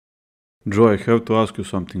Joe, I have to ask you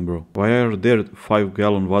something, bro. Why are there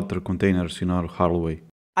 5-gallon water containers in our hallway?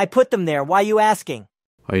 I put them there. Why you asking?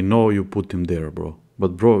 I know you put them there, bro.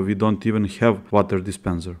 But bro, we don't even have water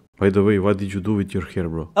dispenser. By the way, what did you do with your hair,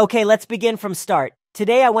 bro? Okay, let's begin from start.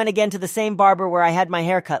 Today I went again to the same barber where I had my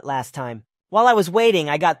hair cut last time. While I was waiting,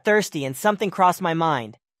 I got thirsty and something crossed my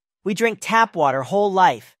mind. We drink tap water whole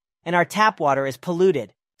life, and our tap water is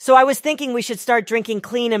polluted. So I was thinking we should start drinking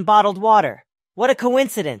clean and bottled water. What a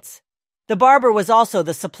coincidence. The barber was also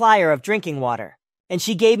the supplier of drinking water, and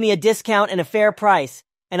she gave me a discount and a fair price,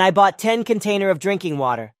 and I bought 10 containers of drinking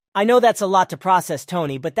water. I know that's a lot to process,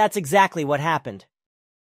 Tony, but that's exactly what happened.